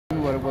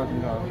Mubarakbad.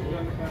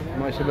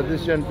 MashaAllah,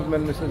 this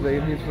gentleman, Mr.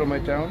 Zahir, he's from my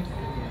town.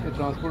 The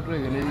transporter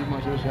है नहीं,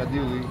 MashaAllah शादी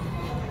हुई,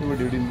 तो वो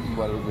ड्यूटी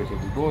मुबारक बेटे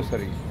थी, बहुत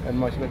सारी. And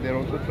MashaAllah, they're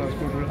also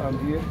transporter. I'm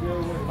here.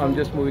 I'm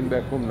just moving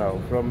back home now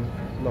from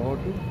Lahore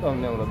to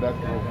Tamil back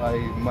home.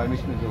 My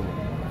mission is over.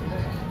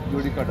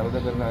 Duty का डाउदा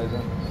करना आया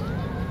था.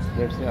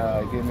 That's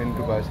I came in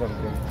to buy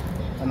something.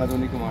 Another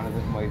only command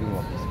is my room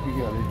office. ठीक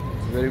है,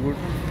 very good.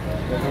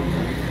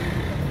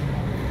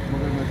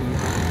 मगर मैं तुम्हें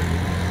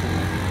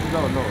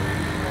no.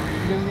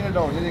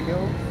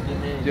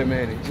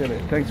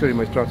 Thanks very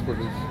much,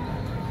 transporters.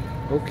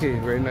 Okay,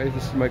 very nice.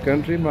 This is my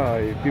country,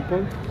 my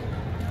people.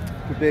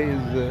 Today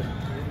is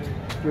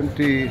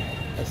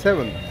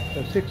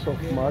 6th of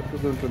March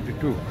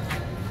 2022.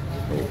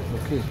 Oh,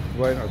 okay,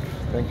 why not?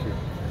 Thank you.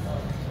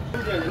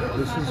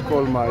 This is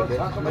called my day.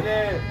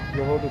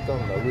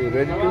 We're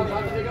ready to,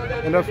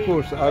 and of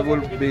course, I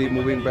will be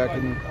moving back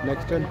in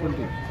next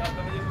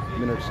 10-20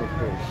 minutes, of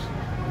course.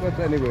 But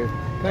anyway,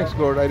 thanks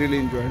God, I really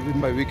enjoyed it. With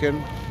my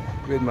weekend,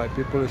 with my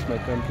people, it's my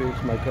country,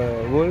 it's my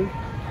world,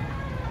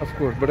 of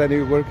course. But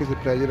anyway, work is a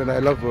pleasure, and I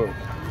love work.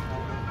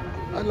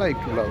 I like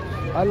to love.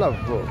 I love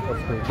work,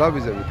 of course. Love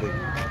is everything,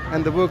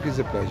 and the work is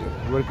a pleasure.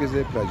 Work is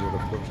a pleasure,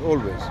 of course,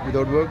 always.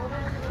 Without work,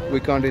 we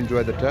can't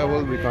enjoy the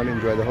travel, we can't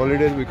enjoy the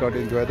holidays, we can't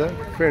enjoy the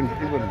friends,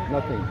 even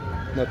nothing.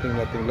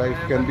 Life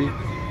can be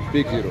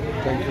big zero.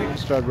 Thank you.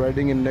 Start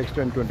riding in next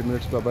 10-20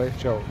 minutes. Bye-bye.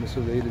 Ciao.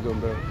 Mr. Zahir is on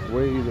the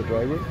way. He's a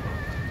driver.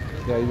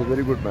 Yeah, he's a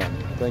very good man.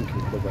 Thank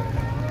you.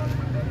 Bye-bye.